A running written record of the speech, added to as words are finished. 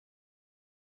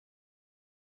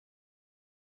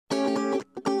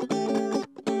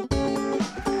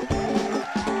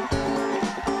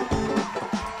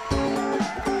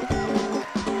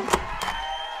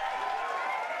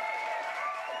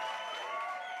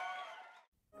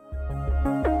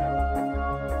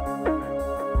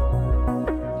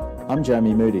I'm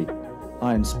Jamie Moodie.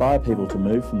 I inspire people to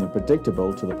move from the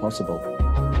predictable to the possible.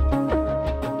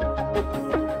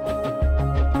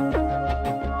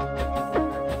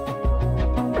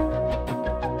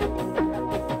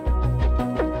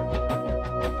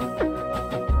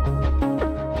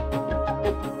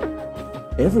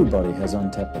 Everybody has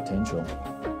untapped potential.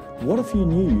 What if you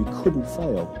knew you couldn't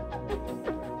fail?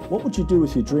 What would you do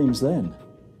with your dreams then?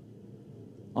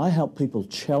 I help people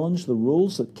challenge the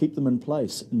rules that keep them in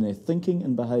place in their thinking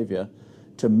and behaviour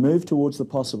to move towards the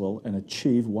possible and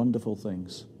achieve wonderful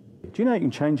things. Do you know you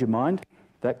can change your mind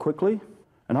that quickly?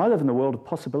 And I live in the world of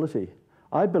possibility.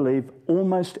 I believe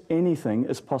almost anything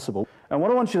is possible. And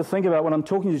what I want you to think about when I'm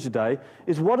talking to you today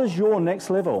is, what is your next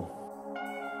level?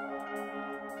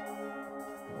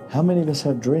 How many of us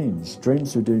have dreams?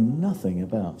 Dreams we do nothing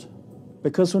about.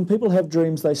 Because when people have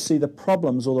dreams, they see the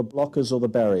problems or the blockers or the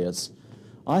barriers.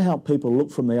 I help people look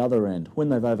from the other end when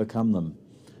they've overcome them.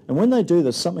 And when they do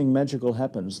this, something magical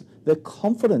happens. Their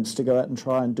confidence to go out and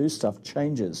try and do stuff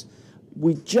changes.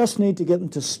 We just need to get them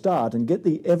to start and get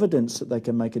the evidence that they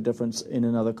can make a difference in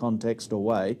another context or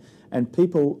way. And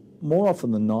people, more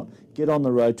often than not, get on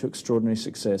the road to extraordinary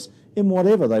success in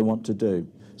whatever they want to do.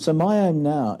 So my aim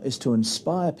now is to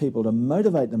inspire people to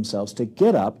motivate themselves to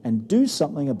get up and do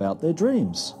something about their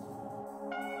dreams.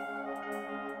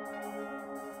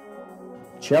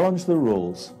 Challenge the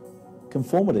rules.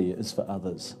 Conformity is for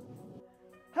others.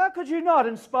 How could you not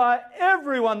inspire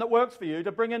everyone that works for you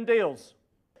to bring in deals?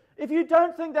 If you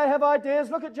don't think they have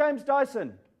ideas, look at James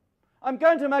Dyson. I'm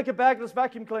going to make a bagless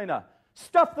vacuum cleaner.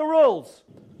 Stuff the rules.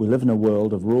 We live in a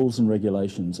world of rules and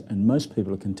regulations, and most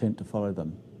people are content to follow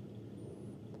them.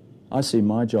 I see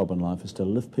my job in life is to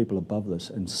lift people above this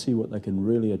and see what they can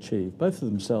really achieve, both for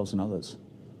themselves and others.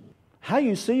 How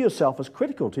you see yourself is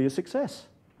critical to your success.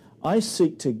 I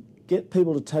seek to get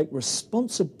people to take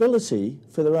responsibility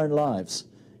for their own lives.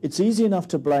 It's easy enough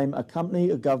to blame a company,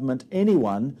 a government,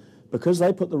 anyone, because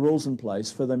they put the rules in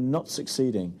place for them not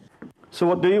succeeding. So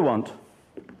what do you want?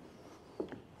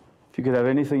 If you could have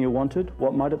anything you wanted,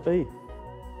 what might it be?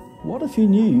 What if you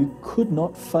knew you could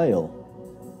not fail?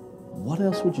 What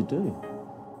else would you do?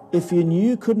 If you knew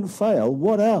you couldn't fail,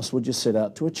 what else would you set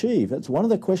out to achieve? It's one of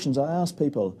the questions I ask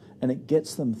people, and it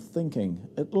gets them thinking.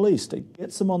 At least it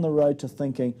gets them on the road to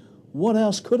thinking, what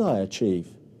else could I achieve?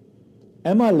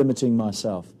 Am I limiting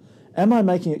myself? Am I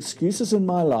making excuses in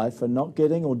my life for not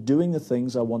getting or doing the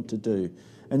things I want to do?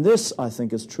 And this, I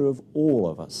think, is true of all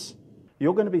of us.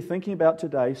 You're going to be thinking about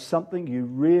today something you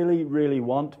really, really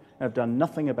want and have done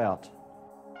nothing about.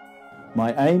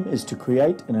 My aim is to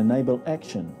create and enable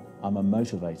action. I'm a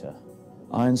motivator.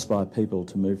 I inspire people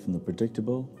to move from the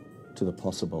predictable to the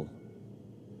possible.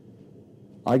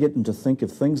 I get them to think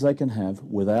of things they can have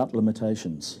without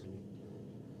limitations.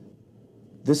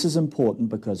 This is important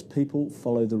because people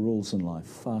follow the rules in life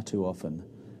far too often.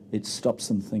 It stops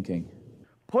them thinking.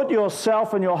 Put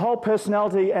yourself and your whole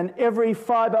personality and every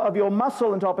fibre of your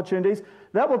muscle into opportunities.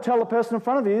 That will tell the person in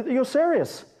front of you that you're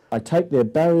serious. I take their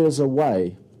barriers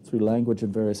away through language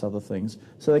and various other things,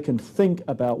 so they can think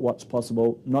about what's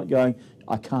possible, not going,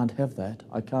 I can't have that,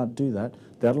 I can't do that,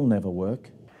 that'll never work.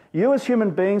 You as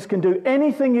human beings can do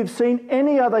anything you've seen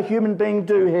any other human being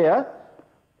do here.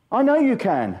 I know you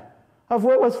can. I've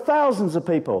worked with thousands of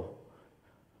people.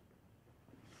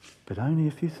 But only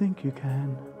if you think you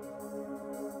can.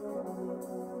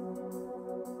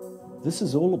 This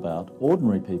is all about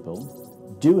ordinary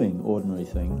people doing ordinary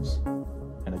things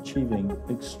and achieving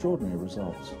extraordinary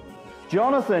results.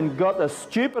 Jonathan got the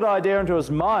stupid idea into his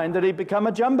mind that he'd become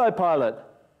a jumbo pilot.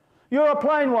 You're a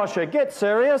plane washer, get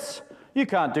serious. You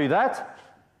can't do that.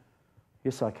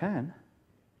 Yes, I can.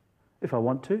 If I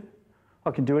want to,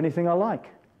 I can do anything I like.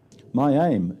 My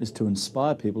aim is to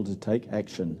inspire people to take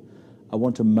action. I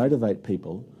want to motivate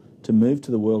people to move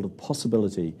to the world of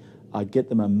possibility. I get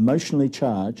them emotionally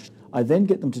charged. I then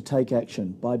get them to take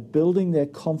action by building their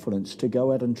confidence to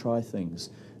go out and try things.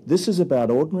 This is about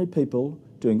ordinary people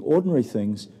doing ordinary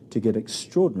things to get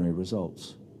extraordinary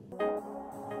results.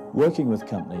 Working with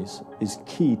companies is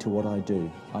key to what I do.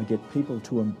 I get people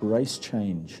to embrace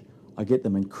change. I get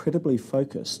them incredibly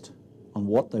focused on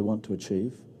what they want to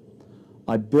achieve.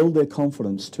 I build their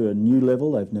confidence to a new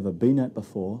level they've never been at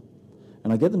before.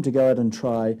 And I get them to go out and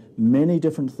try many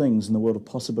different things in the world of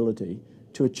possibility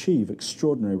to achieve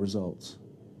extraordinary results.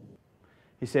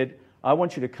 He said, I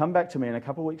want you to come back to me in a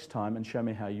couple of weeks' time and show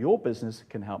me how your business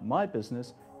can help my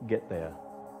business get there.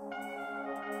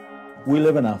 We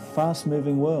live in a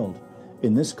fast-moving world.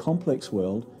 In this complex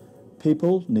world,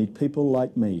 people need people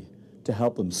like me to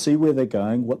help them see where they're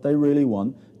going, what they really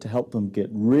want, to help them get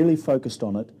really focused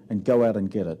on it and go out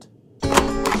and get it.